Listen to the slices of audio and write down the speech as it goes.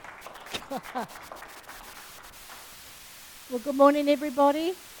Well, good morning,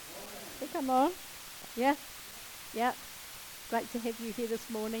 everybody. Hey, come on. Yeah, yeah. Great to have you here this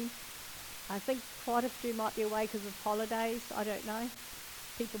morning. I think quite a few might be away because of holidays. I don't know.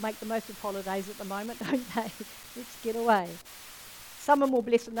 People make the most of holidays at the moment, don't they? Let's get away. Some are more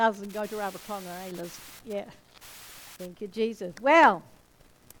blessed than others and go to Rarotonga, eh, Liz? Yeah. Thank you, Jesus. Well,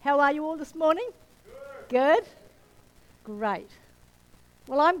 how are you all this morning? Good? Great.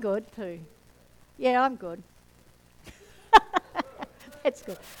 Well, I'm good too. Yeah, I'm good. That's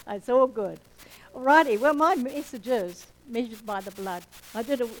good. It's all good. Alrighty, well, my message is measured by the blood. I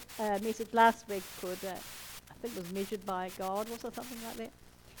did a message last week called, I think it was Measured by God, was it something like that?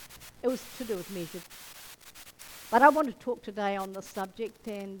 It was to do with measured. But I want to talk today on the subject,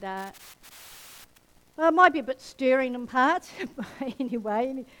 and well, it might be a bit stirring in parts.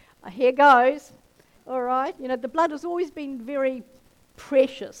 Anyway, here goes. All right, you know, the blood has always been very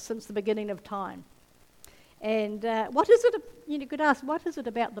precious since the beginning of time. And what is it, you could ask, what is it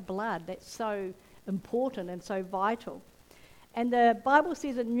about the blood that's so important and so vital? And the Bible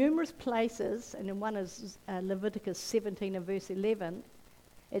says in numerous places, and in one is Leviticus 17 and verse 11,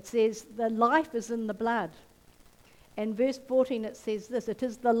 it says, the life is in the blood. And verse 14 it says this, it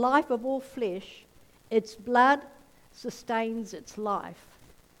is the life of all flesh, its blood sustains its life.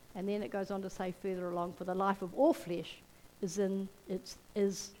 And then it goes on to say further along, for the life of all flesh is in its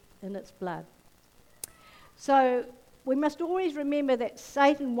blood. So we must always remember that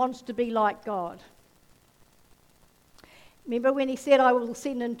Satan wants to be like God. Remember when he said, I will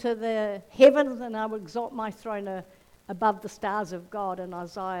ascend into the heavens and I will exalt my throne above the stars of God in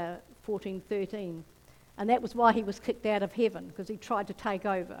Isaiah 14:13. And that was why he was kicked out of heaven, because he tried to take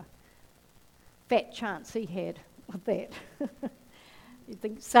over. Fat chance he had with that. You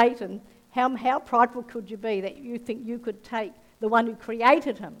think, Satan, how prideful could you be that you think you could take the one who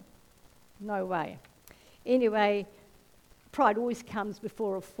created him? No way. Anyway, pride always comes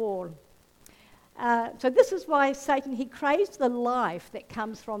before a fall. So this is why Satan, he craves the life that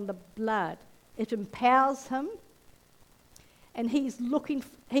comes from the blood. It empowers him, and he's looking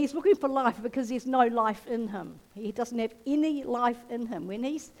for life because there's no life in him. He doesn't have any life in him. When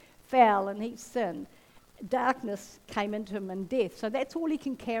he fell and he sinned, darkness came into him and death. So that's all he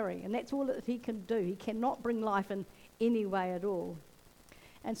can carry, and that's all that he can do. He cannot bring life in any way at all.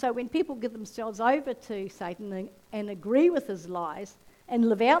 And so when people give themselves over to Satan and agree with his lies and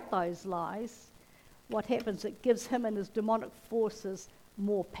live out those lies, what happens? It gives him and his demonic forces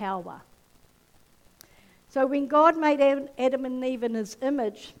more power. So when God made Adam and Eve in his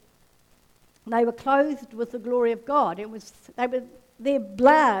image, they were clothed with the glory of God. Their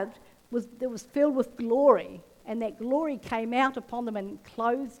blood was filled with glory, and that glory came out upon them and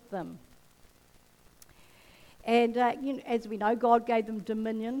clothed them. And as we know, God gave them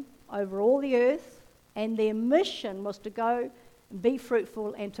dominion over all the earth, and their mission was to go and be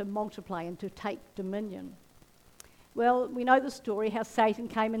fruitful and to multiply and to take dominion. Well, we know the story, how Satan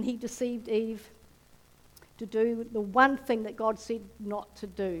came and he deceived Eve to do the one thing that God said not to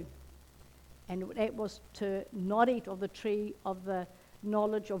do. And that was to not eat of the tree of the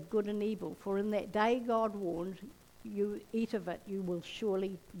knowledge of good and evil. For in that day God warned, you eat of it, you will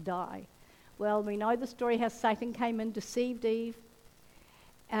surely die. Well, we know the story how Satan came and deceived Eve.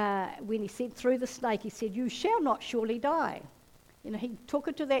 When he said through the snake, he said, you shall not surely die. You know, he took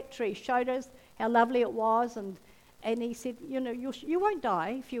her to that tree, showed us how lovely it was, and he said, you know, you won't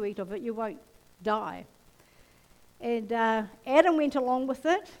die if you eat of it, you won't die. And Adam went along with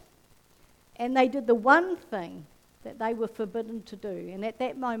it, and they did the one thing that they were forbidden to do. And at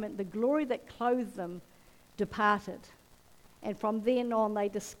that moment, the glory that clothed them departed. And from then on, they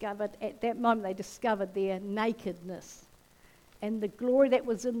discovered their nakedness. And the glory that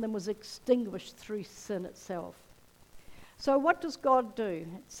was in them was extinguished through sin itself. So what does God do?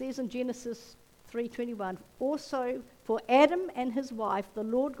 It says in Genesis 3:21, also for Adam and his wife, the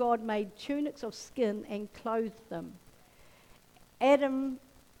Lord God made tunics of skin and clothed them. Adam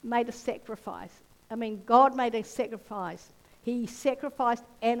made a sacrifice. God made a sacrifice. He sacrificed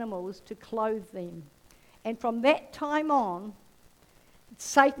animals to clothe them. And from that time on,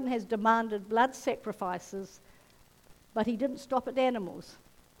 Satan has demanded blood sacrifices, but he didn't stop at animals.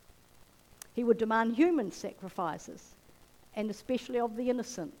 He would demand human sacrifices, and especially of the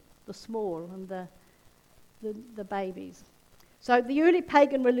innocent, the small, and the babies. So the early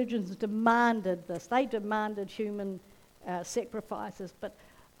pagan religions demanded this. They demanded human sacrifices. But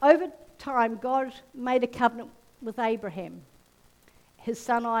over time, God made a covenant with Abraham, his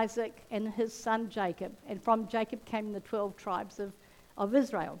son Isaac, and his son Jacob. And from Jacob came the 12 tribes of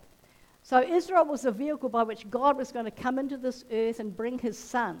Israel. So Israel was a vehicle by which God was going to come into this earth and bring his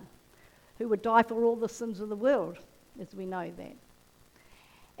son, who would die for all the sins of the world, as we know that.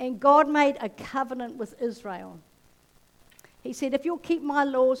 And God made a covenant with Israel. He said, if you'll keep my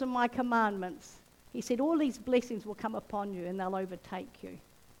laws and my commandments, he said, all these blessings will come upon you and they'll overtake you.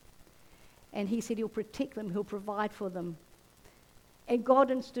 And he said he'll protect them, he'll provide for them. And God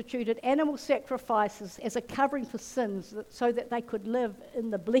instituted animal sacrifices as a covering for sins so that they could live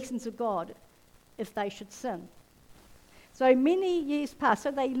in the blessings of God if they should sin. So many years passed,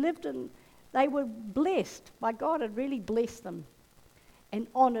 so they were blessed by God, had really blessed them and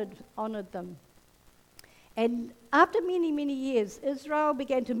honoured them. And after many, many years, Israel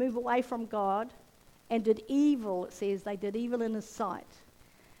began to move away from God and did evil, it says. They did evil in his sight.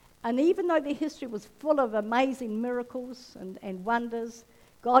 And even though their history was full of amazing miracles and wonders,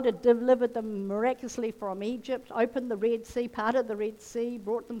 God had delivered them miraculously from Egypt, opened the Red Sea, parted the Red Sea,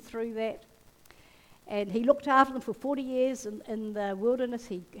 brought them through that. And he looked after them for 40 years in the wilderness.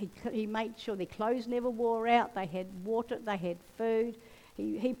 He made sure their clothes never wore out. They had water, they had food.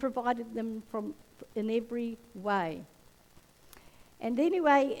 He provided them in every way. And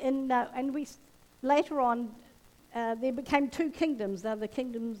anyway, later on, there became two kingdoms. The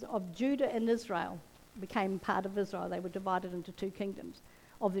kingdoms of Judah and Israel became part of Israel. They were divided into two kingdoms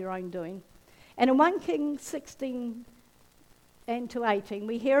of their own doing. And in 1 Kings 16 and to 18,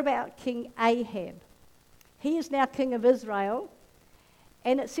 we hear about King Ahab. He is now king of Israel,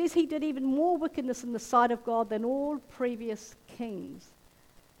 and it says he did even more wickedness in the sight of God than all previous kings.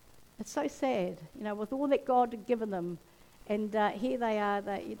 It's so sad, with all that God had given them, and here they are,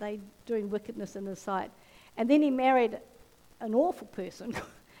 they doing wickedness in his sight. And then he married an awful person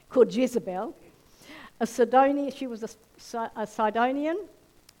called Jezebel, a Sidonian. She was a Sidonian,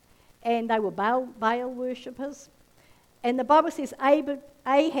 and they were Baal worshippers. And the Bible says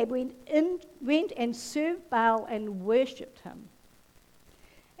Ahab went and served Baal and worshipped him.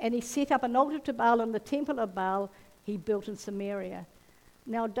 And he set up an altar to Baal in the temple of Baal he built in Samaria.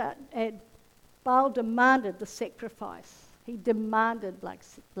 Now Baal demanded the sacrifice. He demanded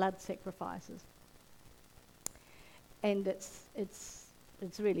blood sacrifices. And it's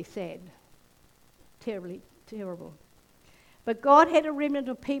really sad. Terribly terrible. But God had a remnant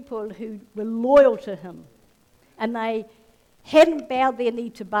of people who were loyal to him. And they hadn't bowed their knee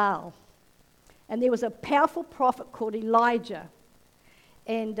to Baal. And there was a powerful prophet called Elijah.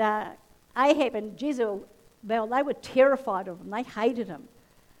 And Ahab and Jezebel, they were terrified of him. They hated him.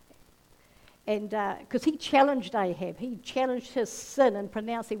 And because he challenged Ahab. He challenged his sin and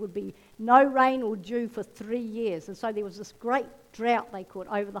pronounced there would be no rain or dew for 3 years. And so there was this great drought, they called,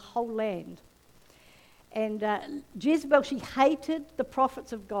 over the whole land. And Jezebel, she hated the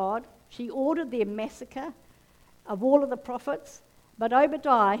prophets of God. She ordered their massacre of all of the prophets. But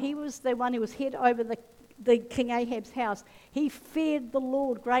Obadiah, he was the one who was head over the King Ahab's house. He feared the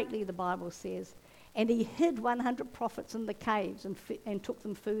Lord greatly, the Bible says. And he hid 100 prophets in the caves and took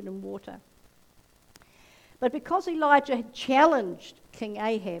them food and water. But because Elijah had challenged King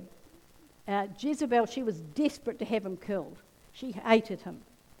Ahab, Jezebel, she was desperate to have him killed. She hated him.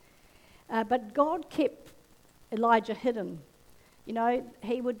 But God kept Elijah hidden. They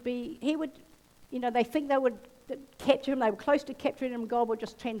think they would capture him. They were close to capturing him. God would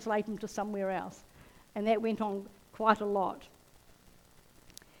just translate him to somewhere else. And that went on quite a lot.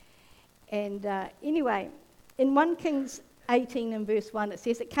 And anyway, in 1 Kings 18 and verse 1, it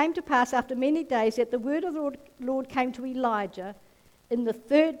says, it came to pass after many days that the word of the Lord came to Elijah in the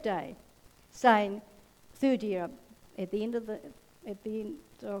third day, saying, third year, it's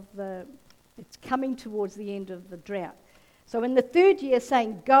coming towards the end of the drought. So in the third year,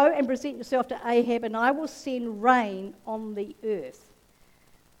 saying, go and present yourself to Ahab, and I will send rain on the earth.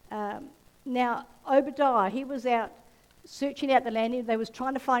 Now, Obadiah, he was out searching out the land. They was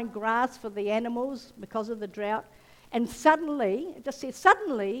trying to find grass for the animals because of the drought. And suddenly, it just says,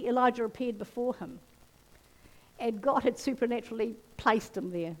 suddenly Elijah appeared before him. And God had supernaturally placed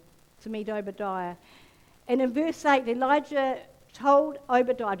him there to meet Obadiah. And in verse 8, Elijah told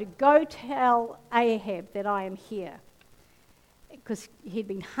Obadiah to go tell Ahab that I am here, because he'd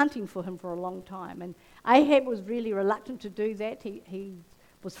been hunting for him for a long time. And Ahab was really reluctant to do that. He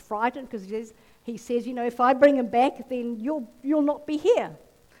was frightened because he says, if I bring him back, then you'll not be here.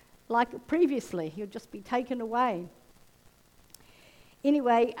 Like previously, he'll just be taken away.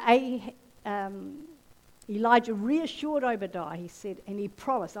 Anyway, Elijah reassured Obadiah, he said, and he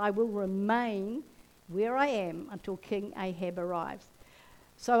promised, I will remain where I am until King Ahab arrives.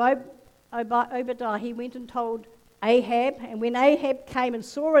 So Obadiah, he went and told Ahab, and when Ahab came and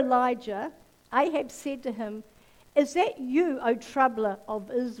saw Elijah, Ahab said to him, is that you, O troubler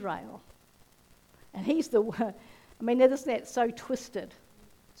of Israel? And he's the one, isn't that so twisted?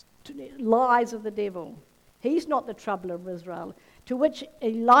 lies of the devil. He's not the troubler of Israel. To which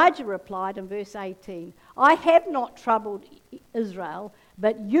Elijah replied in verse 18, I have not troubled Israel,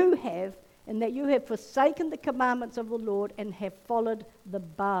 but you have, in that you have forsaken the commandments of the Lord and have followed the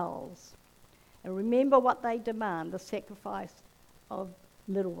Baals. And remember what they demand, the sacrifice of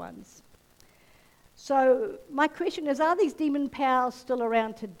little ones. So my question is, are these demon powers still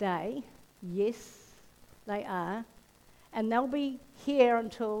around today? Yes, they are. And they'll be here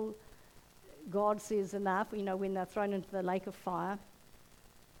until God says enough, when they're thrown into the lake of fire.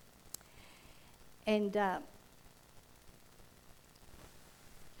 And, I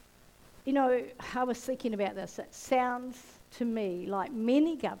was thinking about this. It sounds to me like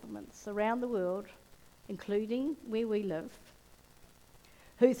many governments around the world, including where we live,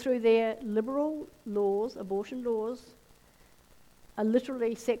 who through their liberal laws, abortion laws, are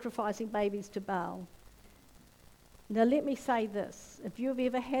literally sacrificing babies to Baal. Now let me say this, if you've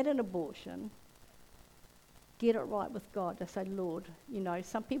ever had an abortion, get it right with God. Just say, Lord,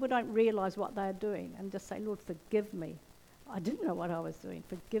 some people don't realise what they're doing, and just say, Lord, forgive me. I didn't know what I was doing,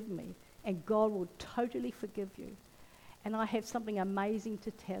 forgive me. And God will totally forgive you. And I have something amazing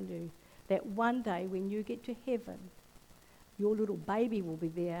to tell you, that one day when you get to heaven, your little baby will be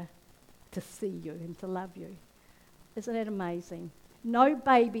there to see you and to love you. Isn't that amazing? No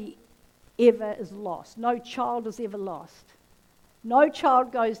baby ever is lost. No child is ever lost. No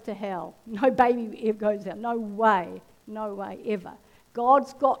child goes to hell. No baby ever goes out. No way, ever.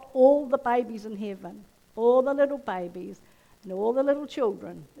 God's got all the babies in heaven, all the little babies and all the little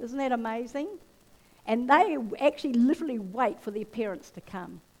children. Isn't that amazing? And they actually literally wait for their parents to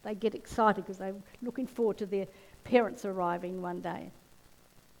come. They get excited because they're looking forward to their parents arriving one day.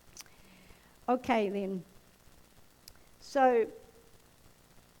 Okay then. So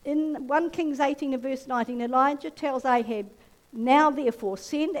in 1 Kings 18 and verse 19, Elijah tells Ahab, now therefore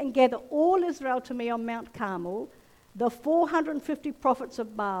send and gather all Israel to me on Mount Carmel, the 450 prophets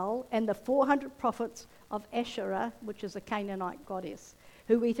of Baal and the 400 prophets of Asherah, which is a Canaanite goddess,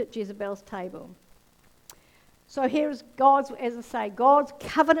 who eat at Jezebel's table. So here is God's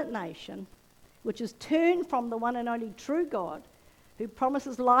covenant nation, which is turned from the one and only true God, who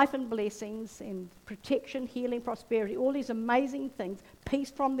promises life and blessings and protection, healing, prosperity, all these amazing things, peace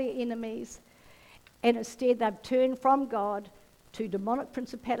from their enemies. And instead they've turned from God to demonic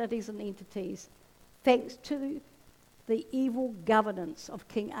principalities and entities, thanks to the evil governance of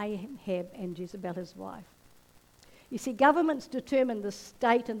King Ahab and Jezebel, his wife. You see, governments determine the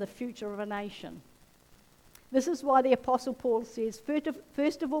state and the future of a nation. This is why the Apostle Paul says,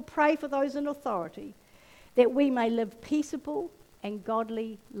 first of all, pray for those in authority, that we may live peaceable and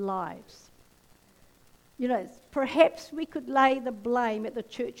godly lives. Perhaps we could lay the blame at the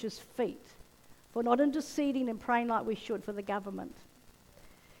church's feet for not interceding and praying like we should for the government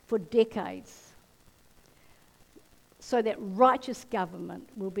for decades, so that righteous government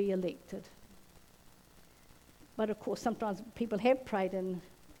will be elected. But of course, sometimes people have prayed and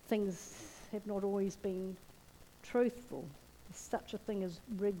things have not always been truthful. There's such a thing as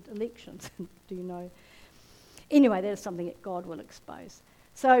rigged elections, do you know? Anyway, that is something that God will expose.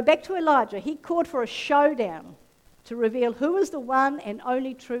 So back to Elijah. He called for a showdown to reveal who is the one and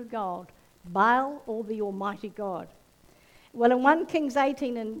only true God, Baal or the Almighty God. Well, in 1 Kings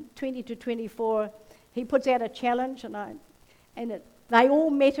 18 and 20 to 24, he puts out a challenge, they all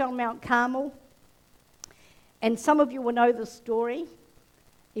met on Mount Carmel. And some of you will know the story.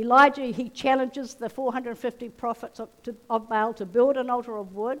 Elijah, he challenges the 450 prophets of Baal to build an altar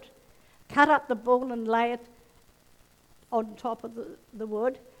of wood, cut up the bull and lay it on top of the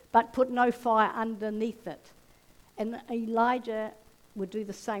wood, but put no fire underneath it. And Elijah would do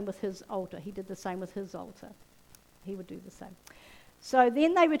the same with his altar. He did the same with his altar. He would do the same. So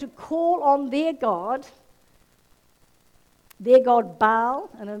then they were to call on their God Baal,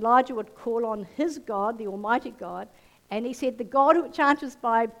 and Elijah would call on his God, the Almighty God, and he said, the God which answers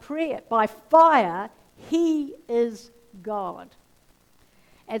by prayer, by fire, he is God.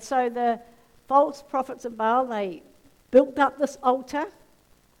 And so the false prophets of Baal, they built up this altar,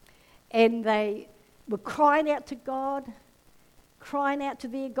 and they were crying out to God, crying out to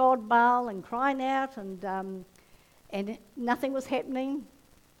their God Baal, and crying out, and nothing was happening.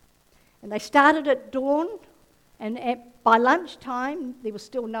 And they started at dawn, and by lunchtime, there was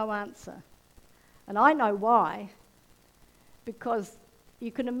still no answer. And I know why. Because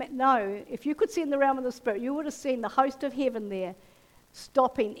you can know, if you could see in the realm of the Spirit, you would have seen the host of heaven there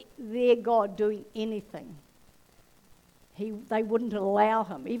stopping their God doing anything. They wouldn't allow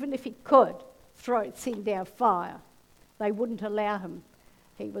him. Even if he could send down fire, they wouldn't allow him.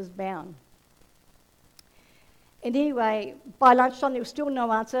 He was bound. And anyway, by lunchtime there was still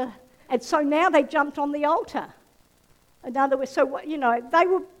no answer. And so now they jumped on the altar. In other words, they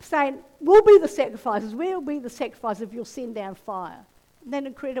were saying, we'll be the sacrifices if you'll send down fire. Isn't that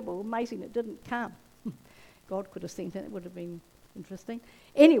incredible? Amazing it didn't come. God could have sent it, it would have been interesting.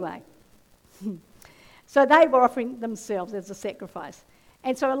 Anyway, so they were offering themselves as a sacrifice.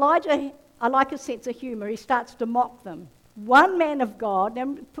 And so Elijah, I like his sense of humour, he starts to mock them. One man of God,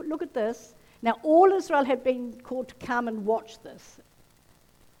 now look at this. Now all Israel had been called to come and watch this.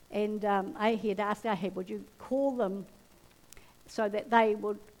 And he had asked Ahab, would you call them so that they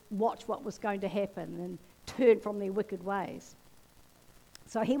would watch what was going to happen and turn from their wicked ways.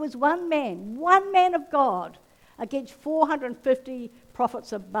 So he was one man of God against 450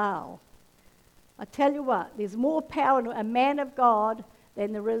 prophets of Baal. I tell you what, there's more power in a man of God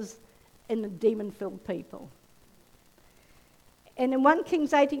than there is in the demon-filled people. And in 1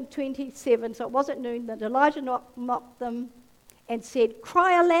 Kings 18:27, so it was at noon, that Elijah mocked them and said,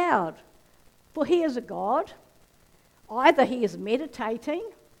 cry aloud, for he is a God. Either he is meditating,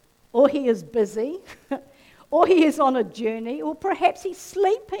 or he is busy, or he is on a journey, or perhaps he's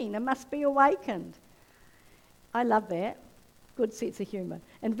sleeping and must be awakened. I love that. Good sense of humour.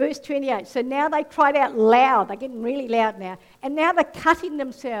 In verse 28, so now they cried out loud. They're getting really loud now. And now they're cutting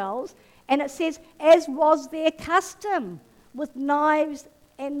themselves. And it says, as was their custom, with knives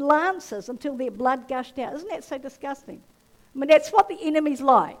and lances until their blood gushed out. Isn't that so disgusting? I mean, that's what the enemy's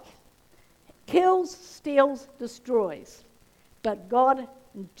like. Kills, steals, destroys. But God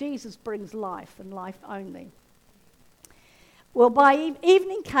and Jesus brings life, and life only. Well, by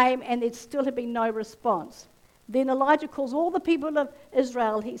evening came, and there still had been no response. Then Elijah calls all the people of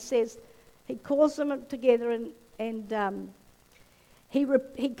Israel. He says, he calls them together, and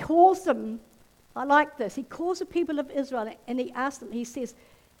he calls them, I like this, he calls the people of Israel, and he asks them, he says,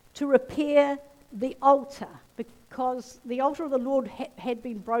 to repair the altar, because the altar of the Lord had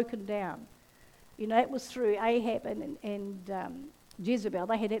been broken down. You know, it was through Ahab and Jezebel.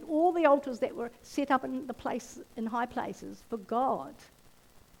 They had all the altars that were set up in high places for God.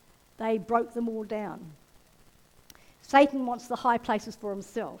 They broke them all down. Satan wants the high places for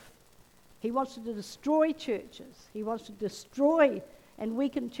himself. He wants to destroy churches. He wants to destroy and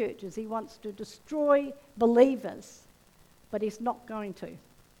weaken churches. He wants to destroy believers. But he's not going to.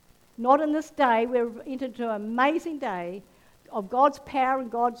 Not in this day. We've entered into an amazing day of God's power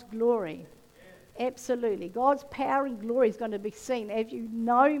and God's glory. Absolutely. God's power and glory is going to be seen. As you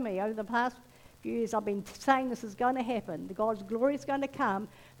know me, over the past few years, I've been saying this is going to happen. God's glory is going to come.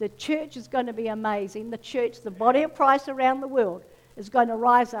 The church is going to be amazing. The church, the body of Christ around the world, is going to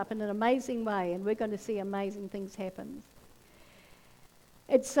rise up in an amazing way, and we're going to see amazing things happen.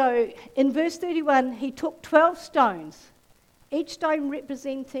 And so, in verse 31, he took 12 stones, each stone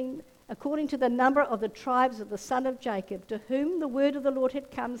representing, according to the number of the tribes of the son of Jacob, to whom the word of the Lord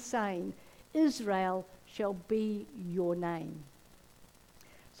had come, saying, Israel shall be your name.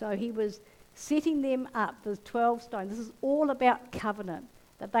 So he was setting them up, the 12 stones. This is all about covenant,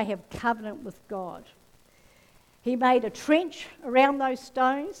 that they have covenant with God. He made a trench around those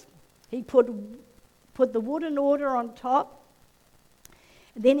stones. He put the wood in order on top.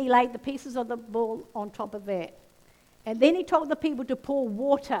 And then he laid the pieces of the bull on top of that. And then he told the people to pour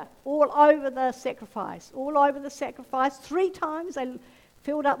water all over the sacrifice. 3 times they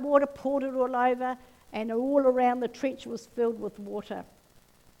filled up water, poured it all over, and all around the trench was filled with water.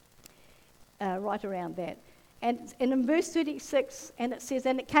 Right around that. And in verse 36, and it says,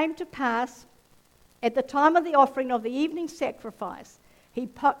 and it came to pass, at the time of the offering of the evening sacrifice, he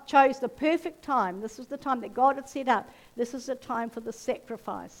chose the perfect time. This was the time that God had set up. This is the time for the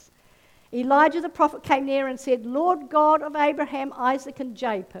sacrifice. Elijah the prophet came near and said, Lord God of Abraham, Isaac, and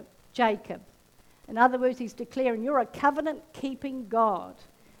Jacob. In other words, he's declaring, you're a covenant-keeping God.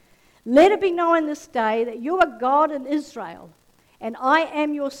 Let it be known this day that you are God in Israel, and I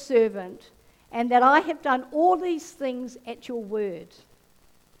am your servant, and that I have done all these things at your word.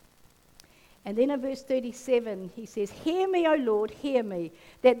 And then in verse 37, he says, hear me, O Lord, hear me,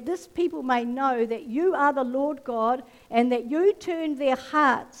 that this people may know that you are the Lord God, and that you turn their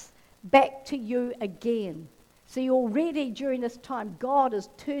hearts back to you again. See, already during this time, God is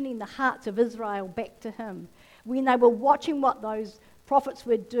turning the hearts of Israel back to him. When they were watching what those prophets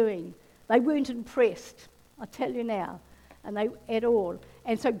were doing, they weren't impressed, I tell you now, at all.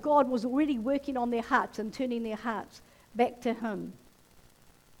 And so God was already working on their hearts and turning their hearts back to him.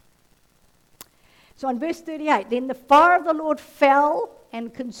 So in verse 38, then the fire of the Lord fell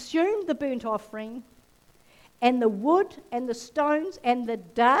and consumed the burnt offering, and the wood and the stones and the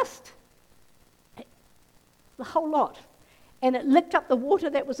dust, the whole lot. And it licked up the water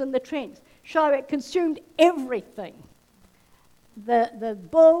that was in the trench. So it consumed everything. The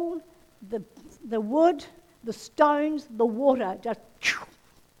bull, the wood, the stones, the water, just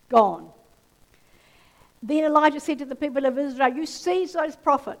gone. Then Elijah said to the people of Israel, you seize those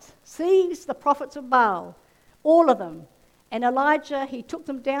prophets, seize the prophets of Baal, all of them. And Elijah, he took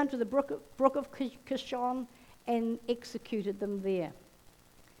them down to the brook of Kishon and executed them there.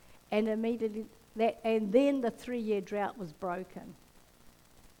 And immediately, and then the 3-year drought was broken.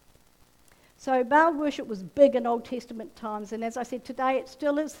 So Baal worship was big in Old Testament times, and as I said, today it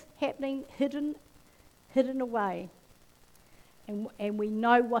still is happening, hidden away. And we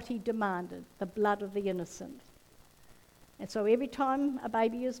know what he demanded, the blood of the innocent. And so every time a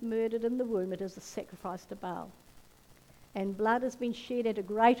baby is murdered in the womb, it is a sacrifice to Baal. And blood has been shed at a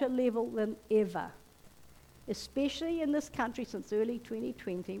greater level than ever, especially in this country since early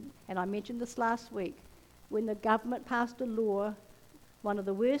 2020, and I mentioned this last week, when the government passed a law, one of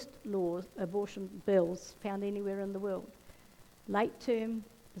the worst laws, abortion bills found anywhere in the world. Late term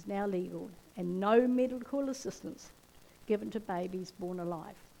is now legal, and no medical assistance given to babies born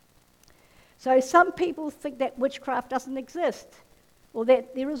alive. So some people think that witchcraft doesn't exist, or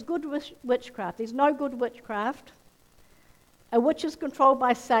that there is good witchcraft. There's no good witchcraft. A witch is controlled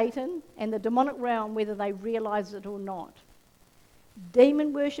by Satan and the demonic realm, whether they realize it or not.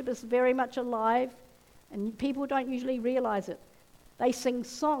 Demon worship is very much alive, and people don't usually realize it. They sing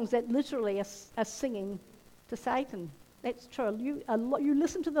songs that literally are singing to Satan. That's true. You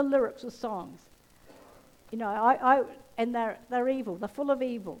listen to the lyrics of songs. You know, and they're evil. They're full of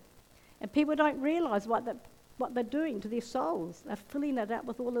evil. And people don't realize what they're doing to their souls. They're filling it up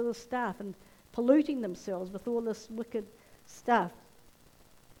with all of this stuff and polluting themselves with all this wicked stuff.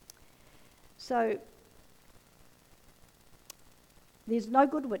 So there's no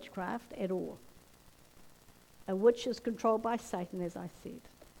good witchcraft at all. A witch is controlled by Satan, as I said.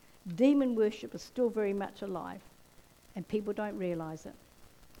 Demon worship is still very much alive, and people don't realize it,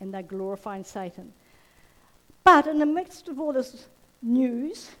 and they're glorifying Satan. But in the midst of all this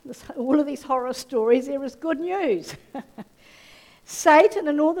news, all of these horror stories, there is good news. Satan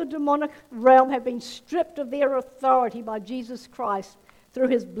and all the demonic realm have been stripped of their authority by Jesus Christ through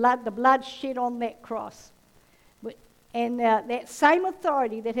his blood, the blood shed on that cross. And that same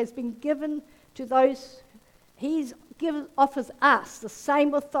authority that has been given to those, offers us the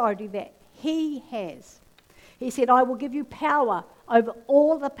same authority that he has. He said, I will give you power over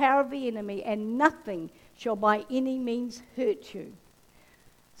all the power of the enemy, and nothing shall by any means hurt you.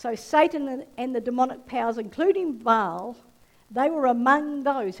 So Satan and the demonic powers, including Baal, they were among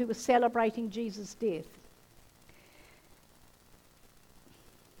those who were celebrating Jesus' death.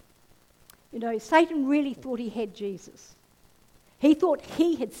 You know, Satan really thought he had Jesus. He thought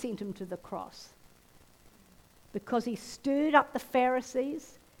he had sent him to the cross because he stirred up the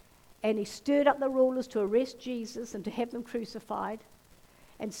Pharisees and he stirred up the rulers to arrest Jesus and to have them crucified.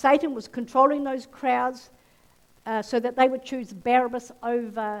 And Satan was controlling those crowds so that they would choose Barabbas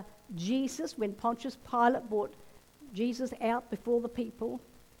over Jesus when Pontius Pilate brought Jesus out before the people,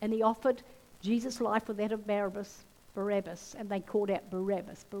 and he offered Jesus' life for that of Barabbas, and they called out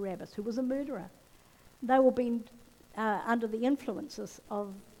Barabbas, who was a murderer. They were being under the influences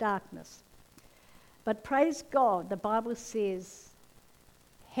of darkness. But praise God, the Bible says,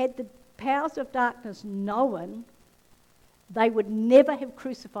 had the powers of darkness known, they would never have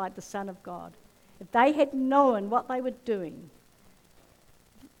crucified the Son of God. If they had known what they were doing,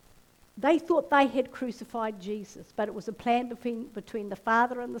 they thought they had crucified Jesus, but it was a plan between the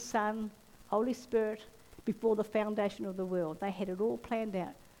Father and the Son, Holy Spirit, before the foundation of the world. They had it all planned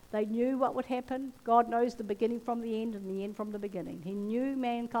out. They knew what would happen. God knows the beginning from the end and the end from the beginning. He knew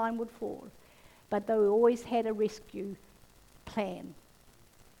mankind would fall, but they always had a rescue plan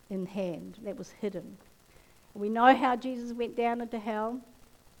in hand that was hidden. We know how Jesus went down into hell,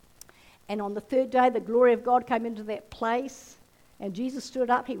 and on the third day the glory of God came into that place, and Jesus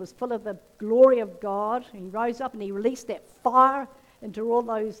stood up. He was full of the glory of God. He rose up and he released that fire into all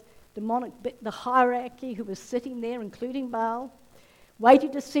those demonic, the hierarchy who was sitting there, including Baal,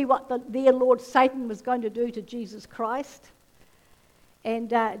 waiting to see what their Lord Satan was going to do to Jesus Christ. And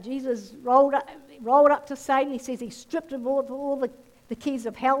Jesus rolled up to Satan. He says he stripped him of all the keys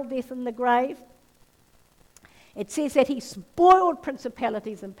of hell, death, and the grave. It says that he spoiled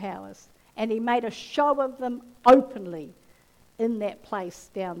principalities and powers, and he made a show of them openly in that place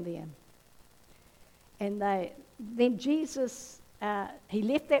down there. And then Jesus, he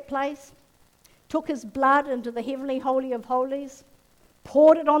left that place, took his blood into the heavenly holy of holies,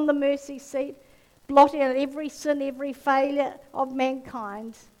 poured it on the mercy seat, blotted out every sin, every failure of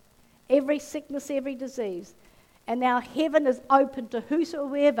mankind, every sickness, every disease. And now heaven is open to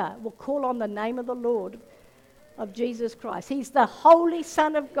whosoever will call on the name of the Lord of Jesus Christ. He's the Holy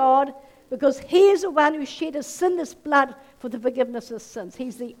Son of God, because he is the one who shed his sinless blood for the forgiveness of sins.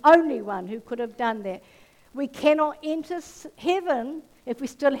 He's the only one who could have done that. We cannot enter heaven if we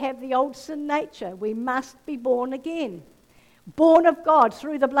still have the old sin nature. We must be born again. Born of God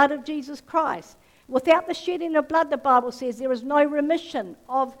through the blood of Jesus Christ. Without the shedding of blood, the Bible says, there is no remission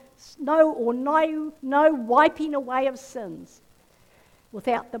of no wiping away of sins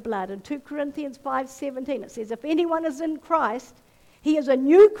without the blood. In 2 Corinthians 5:17 it says, if anyone is in Christ, he is a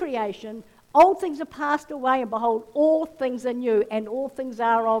new creation. Old things are passed away, and behold, all things are new, and all things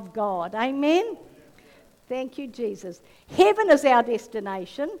are of God. Amen? Thank you, Jesus. Heaven is our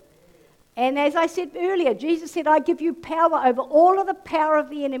destination. And as I said earlier, Jesus said, I give you power over all of the power of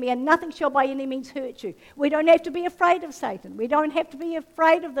the enemy, and nothing shall by any means hurt you. We don't have to be afraid of Satan. We don't have to be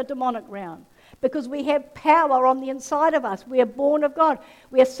afraid of the demonic realm, because we have power on the inside of us. We are born of God.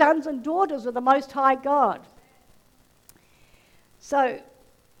 We are sons and daughters of the Most High God. So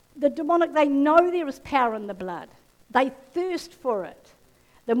the demonic, they know there is power in the blood. They thirst for it.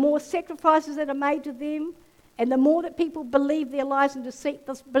 The more sacrifices that are made to them, and the more that people believe their lies and deceit,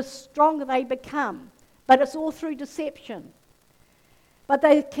 the stronger they become. But it's all through deception. But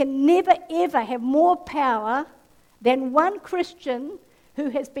they can never, ever have more power than one Christian who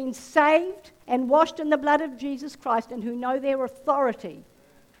has been saved and washed in the blood of Jesus Christ, and who know their authority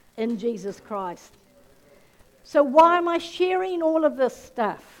in Jesus Christ. So why am I sharing all of this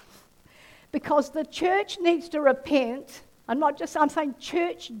stuff? Because the church needs to repent. I'm saying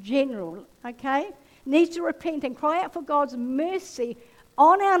church general, okay? Needs to repent and cry out for God's mercy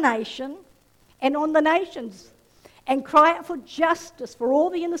on our nation and on the nations, and cry out for justice for all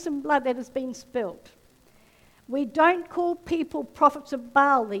the innocent blood that has been spilt. We don't call people prophets of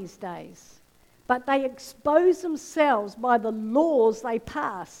Baal these days, but they expose themselves by the laws they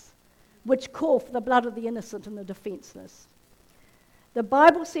pass, which call for the blood of the innocent and the defenseless. The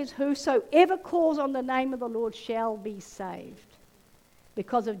Bible says, whosoever calls on the name of the Lord shall be saved.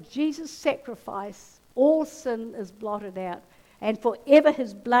 Because of Jesus' sacrifice, all sin is blotted out, and forever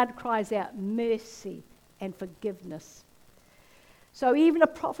his blood cries out mercy and forgiveness. So even a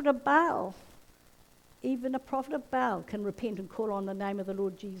prophet of Baal can repent and call on the name of the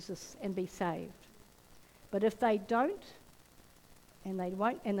Lord Jesus and be saved. But if they don't, and they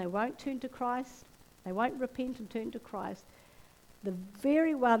won't turn to Christ, they won't repent and turn to Christ, the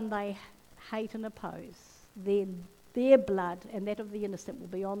very one they hate and oppose, then their blood and that of the innocent will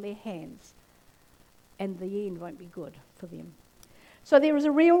be on their hands, and the end won't be good for them. So there is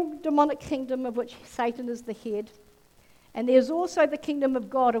a real demonic kingdom of which Satan is the head, and there's also the kingdom of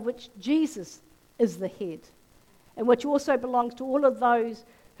God of which Jesus is the head, and which also belongs to all of those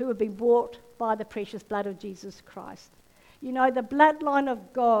who have been bought by the precious blood of Jesus Christ. You know, the bloodline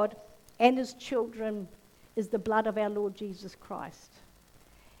of God and his children is the blood of our Lord Jesus Christ.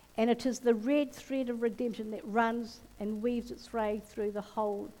 And it is the red thread of redemption that runs and weaves its way through the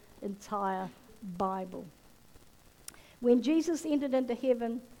whole entire Bible. When Jesus entered into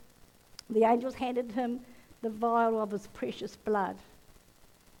heaven, the angels handed him the vial of his precious blood.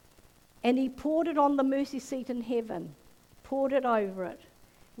 And he poured it on the mercy seat in heaven, poured it over it,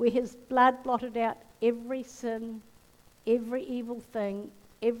 where his blood blotted out every sin, every evil thing,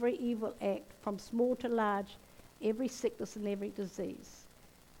 every evil act, from small to large, every sickness and every disease.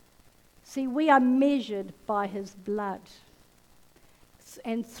 See, we are measured by his blood.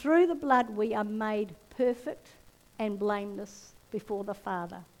 And through the blood we are made perfect and blameless before the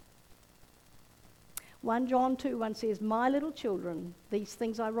Father. 1 John 2:1 says, my little children, these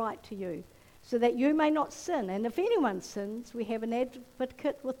things I write to you, so that you may not sin. And if anyone sins, we have an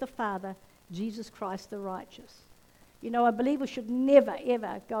advocate with the Father, Jesus Christ the righteous. You know, a believer should never,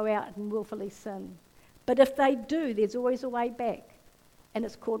 ever go out and willfully sin. But if they do, there's always a way back. And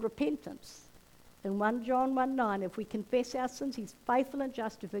it's called repentance. In 1 John 1:9, if we confess our sins, he's faithful and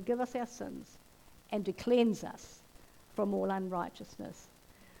just to forgive us our sins and to cleanse us from all unrighteousness.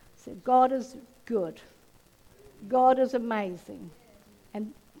 So God is good. God is amazing.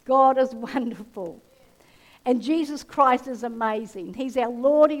 And God is wonderful. And Jesus Christ is amazing. He's our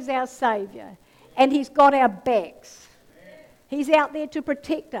Lord, he's our Saviour. And he's got our backs. He's out there to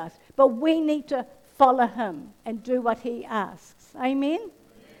protect us. But we need to follow him and do what he asks. Amen?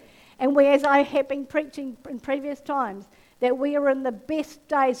 And we, as I have been preaching in previous times, that we are in the best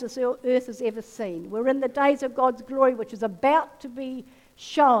days this earth has ever seen. We're in the days of God's glory, which is about to be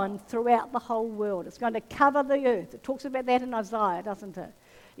shown throughout the whole world. It's going to cover the earth. It talks about that in Isaiah, doesn't it?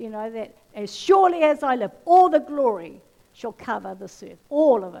 You know, that as surely as I live, all the glory shall cover this earth.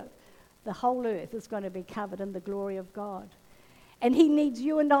 All of it. The whole earth is going to be covered in the glory of God. And he needs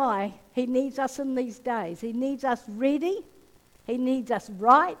you and I. He needs us in these days. He needs us ready. He needs us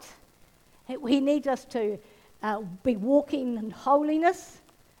right. He needs us to be walking in holiness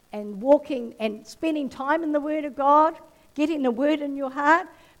and walking and spending time in the Word of God, getting the Word in your heart,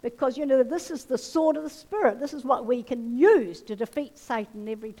 because, this is the sword of the Spirit. This is what we can use to defeat Satan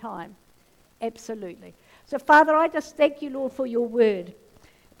every time. Absolutely. So, Father, I just thank you, Lord, for your Word.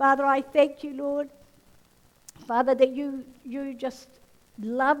 Father, I thank you, Lord, Father, that you just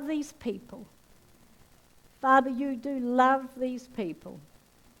love these people. Father, you do love these people.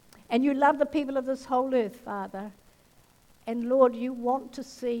 And you love the people of this whole earth, Father. And Lord, you want to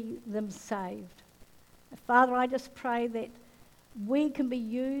see them saved. Father, I just pray that we can be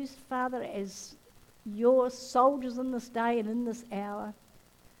used, Father, as your soldiers in this day and in this hour.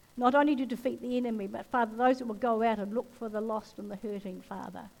 Not only to defeat the enemy, but, Father, those that will go out and look for the lost and the hurting,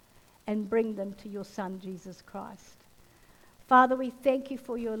 Father, and bring them to your Son, Jesus Christ. Father, we thank you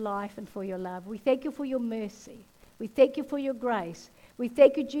for your life and for your love. We thank you for your mercy. We thank you for your grace. We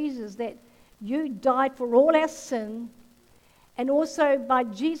thank you, Jesus, that you died for all our sin, and also by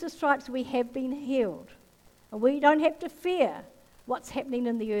Jesus' stripes we have been healed. And we don't have to fear what's happening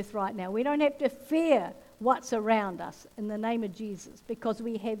in the earth right now. We don't have to fear what's around us in the name of Jesus, because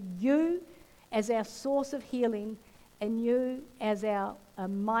we have you as our source of healing and you as our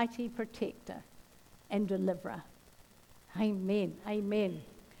mighty protector and deliverer. Amen. Amen.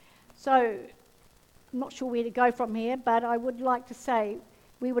 So, I'm not sure where to go from here, but I would like to say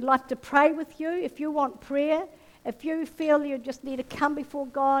we would like to pray with you. If you want prayer, if you feel you just need to come before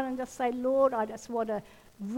God and just say, Lord, I just want to